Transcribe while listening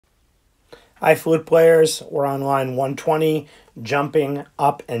Hi, flute players. We're on line 120, jumping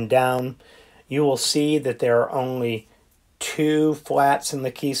up and down. You will see that there are only two flats in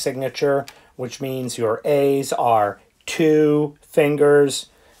the key signature, which means your A's are two fingers.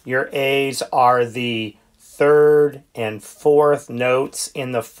 Your A's are the third and fourth notes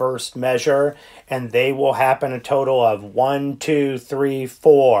in the first measure, and they will happen a total of 1, 2, 3,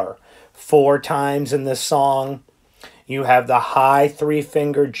 4. 4 times in this song. You have the high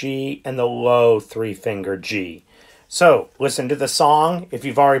three-finger G and the low three-finger G. So listen to the song. If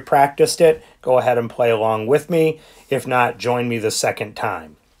you've already practiced it, go ahead and play along with me. If not, join me the second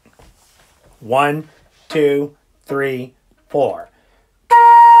time. 1, 2, 3, 4.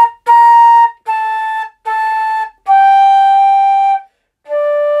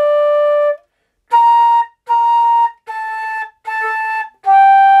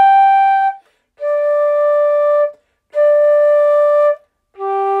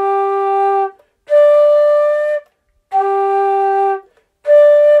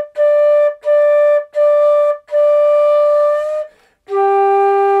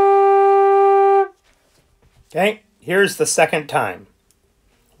 Okay, here's the second time.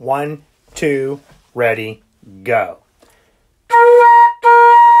 1, 2, ready, go.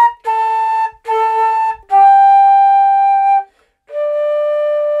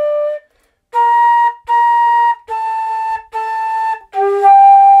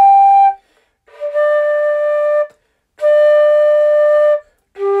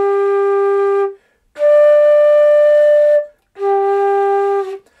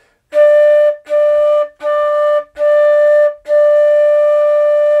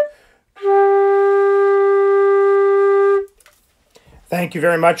 Thank you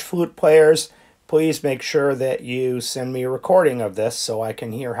very much, flute players. Please make sure that you send me a recording of this so I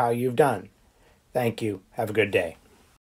can hear how you've done. Thank you. Have a good day.